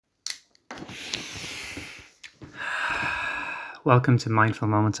Welcome to Mindful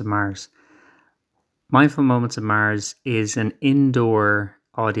Moments of Mars. Mindful Moments of Mars is an indoor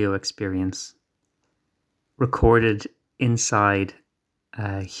audio experience recorded inside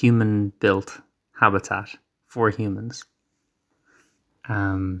a human-built habitat for humans.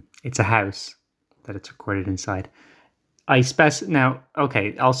 It's a house that it's recorded inside.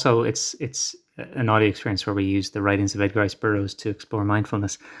 Also, it's an audio experience where we use the writings of Edgar Rice Burroughs to explore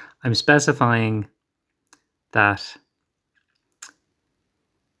mindfulness. I'm specifying that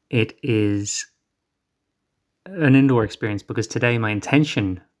it is an indoor experience because today my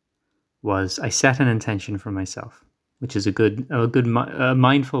intention was I set an intention for myself, which is a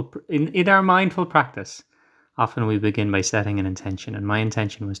mindful in our mindful practice. Often we begin by setting an intention, and my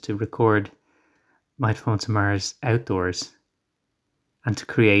intention was to record Mindful Moments of Mars outdoors and to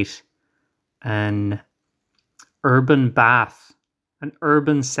create an urban bath, an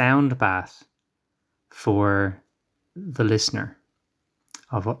urban sound bath for the listener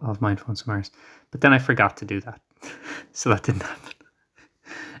of Mindful Moments of Mars. But then I forgot to do that, so that didn't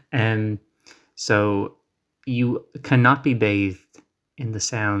happen. So you cannot be bathed in the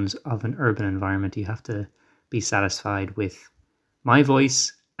sounds of an urban environment. You have to be satisfied with my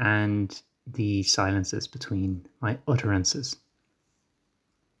voice and the silences between my utterances.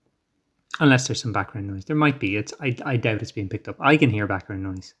 Unless there's some background noise. There might be. I doubt it's being picked up. I can hear background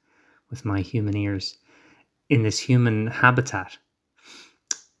noise with my human ears in this human habitat.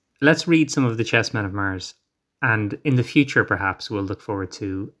 Let's read some of the Chessmen of Mars. And in the future, perhaps, we'll look forward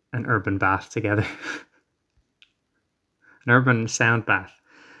to an urban bath together. An urban sound bath.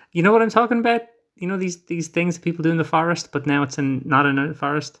 You know what I'm talking about? You know these things that people do in the forest, but now it's not in a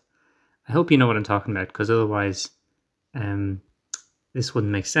forest? I hope you know what I'm talking about, because otherwise this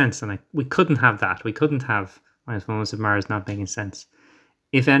wouldn't make sense. And we couldn't have that. We couldn't have Mindful Moments of Mars not making sense.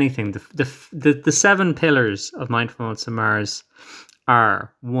 If anything, the 7 pillars of Mindful Moments of Mars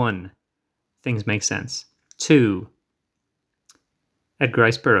are: 1, things make sense; 2, Edgar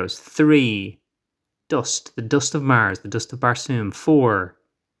Rice Burroughs; 3, dust, the dust of Mars, the dust of Barsoom; 4,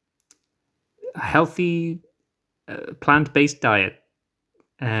 a healthy plant-based diet.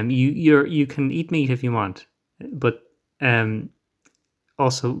 You can eat meat if you want, but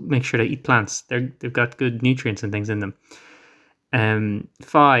also make sure to eat plants. They've got good nutrients and things in them.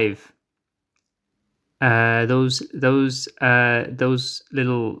 5, those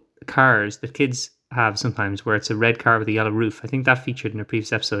little cars that kids have sometimes, where it's a red car with a yellow roof. I think that featured in a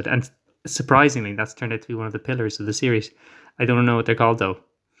previous episode, and surprisingly, that's turned out to be one of the pillars of the series. I don't know what they're called though.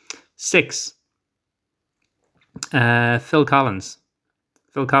 6, Phil Collins.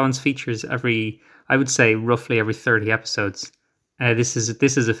 Phil Collins features roughly every 30 episodes. This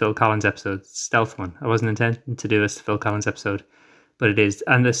is a Phil Collins episode, stealth one. I wasn't intending to do a Phil Collins episode, but it is.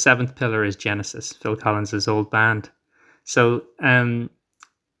 And the 7th pillar is Genesis, Phil Collins' old band. So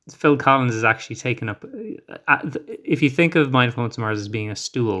Phil Collins is actually taken up. If you think of Mindful Moments of Mars as being a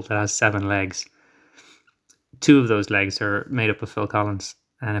stool that has 7 legs, 2 of those legs are made up of Phil Collins.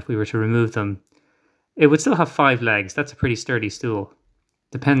 And if we were to remove them, it would still have 5 legs. That's a pretty sturdy stool,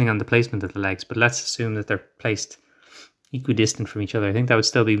 depending on the placement of the legs. But let's assume that they're placed equidistant from each other. I think that would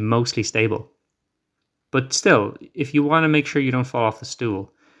still be mostly stable. But still, if you want to make sure you don't fall off the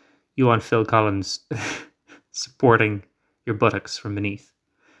stool, you want Phil Collins supporting your buttocks from beneath.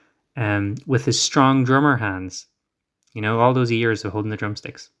 With his strong drummer hands. You know, all those years of holding the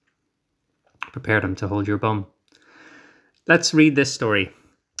drumsticks prepared him to hold your bum. Let's read this story.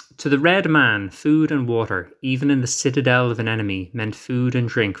 To the Red Man, food and water, even in the citadel of an enemy, meant food and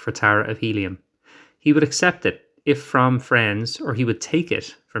drink for Tara of Helium. He would accept it, if from friends, or he would take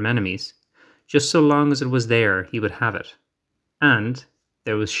it from enemies. Just so long as it was there, he would have it. And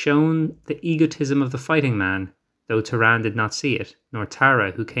there was shown the egotism of the fighting man, though Turan did not see it, nor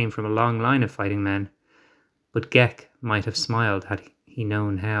Tara, who came from a long line of fighting men. But Gek might have smiled had he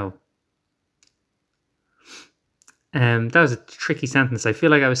known how. That was a tricky sentence. I feel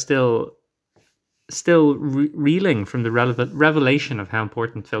like I was still reeling from the revelation of how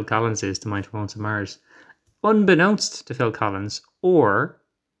important Phil Collins is to Mindful Moments of Mars. Unbeknownst to Phil Collins, or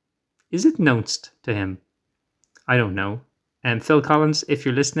is it knownst to him? I don't know. Phil Collins, if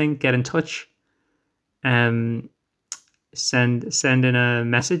you're listening, get in touch. Send in a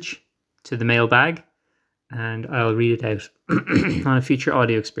message to the mailbag, and I'll read it out on a future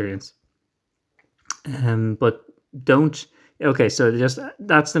audio experience. But don't. Okay, so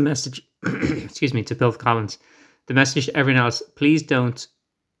that's the message. Excuse me, to Phil Collins. The message to everyone else: please don't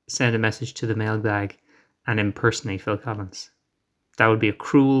send a message to the mailbag and impersonate Phil Collins. That would be a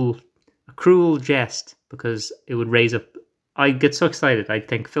cruel jest, because it would raise up I get so excited. I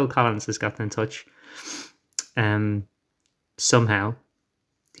think Phil Collins has gotten in touch somehow.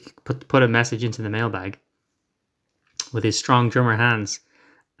 He put a message into the mailbag with his strong drummer hands,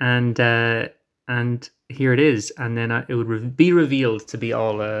 and here it is. And then it would be revealed to be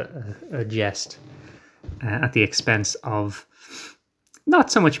all a jest at the expense of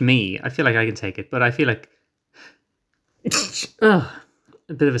not so much me. I feel like I can take it, but I feel like a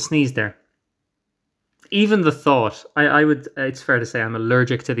bit of a sneeze there. Even the thought, I would, it's fair to say I'm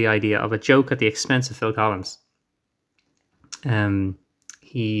allergic to the idea of a joke at the expense of Phil Collins.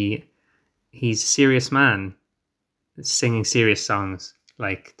 He's a serious man singing serious songs,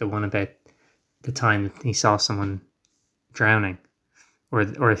 like the one about the time he saw someone drowning,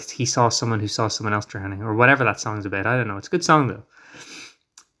 or he saw someone who saw someone else drowning, or whatever that song's about. I don't know. It's a good song though.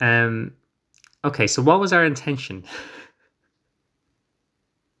 Okay, so what was our intention?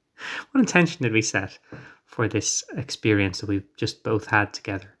 What intention did we set for this experience that we've just both had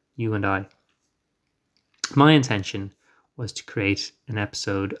together, you and I? My intention was to create an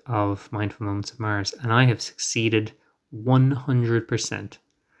episode of Mindful Moments of Mars, and I have succeeded 100%.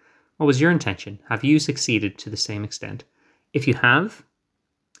 What was your intention? Have you succeeded to the same extent? If you have,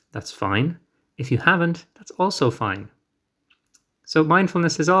 that's fine. If you haven't, that's also fine. So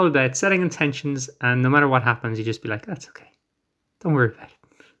mindfulness is all about setting intentions, and no matter what happens, you just be like, that's okay. Don't worry about it.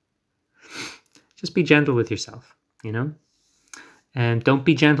 Just be gentle with yourself, you know? And don't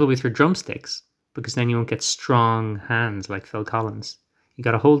be gentle with your drumsticks, because then you won't get strong hands like Phil Collins. You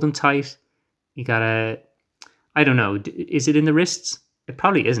got to hold them tight. You got to, I don't know, is it in the wrists? It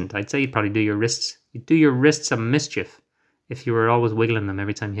probably isn't. I'd say you'd probably do your wrists. You'd do your wrists some mischief if you were always wiggling them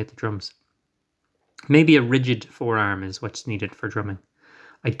every time you hit the drums. Maybe a rigid forearm is what's needed for drumming.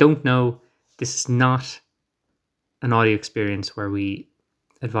 I don't know. This is not an audio experience where we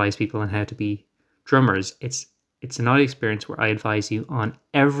advise people on how to be drummers. It's an audio experience where I advise you on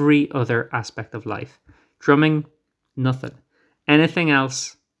every other aspect of life. Drumming, nothing. Anything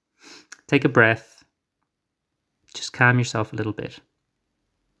else, take a breath. Just calm yourself a little bit.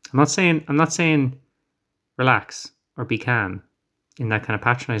 I'm not saying relax or be calm in that kind of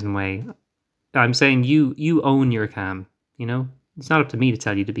patronizing way. I'm saying you own your calm, you know? It's not up to me to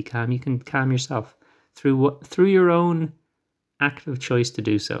tell you to be calm. You can calm yourself through your own active choice to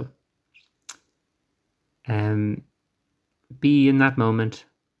do so. Be in that moment.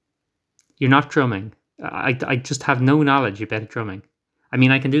 You're not drumming. I just have no knowledge about drumming. I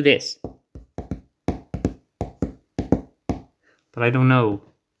mean, I can do this, but I don't know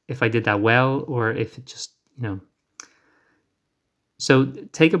if I did that well or if it just, you know. So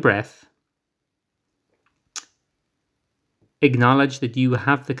take a breath. Acknowledge that you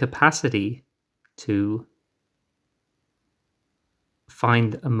have the capacity to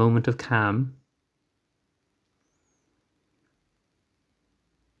find a moment of calm.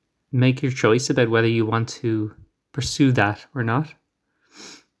 Make your choice about whether you want to pursue that or not.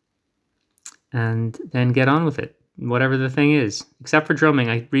 And then get on with it, whatever the thing is. Except for drumming,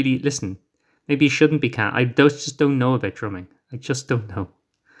 I really, listen, maybe you shouldn't be calm. I just don't know about drumming. I just don't know.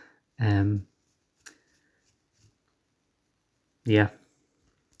 Yeah.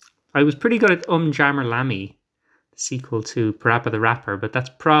 I was pretty good at Jammer Lammy, the sequel to Parappa the Rapper, but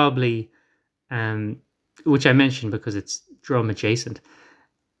that's probably, which I mentioned because it's drum adjacent.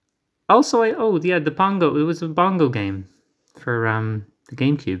 Also, the bongo. It was a bongo game for the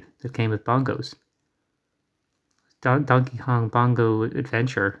GameCube that came with bongos. Donkey Kong Bongo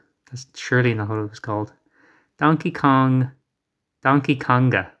Adventure. That's surely not what it was called. Donkey Konga.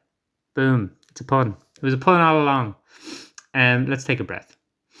 Boom. It's a pun. It was a pun all along. Let's take a breath.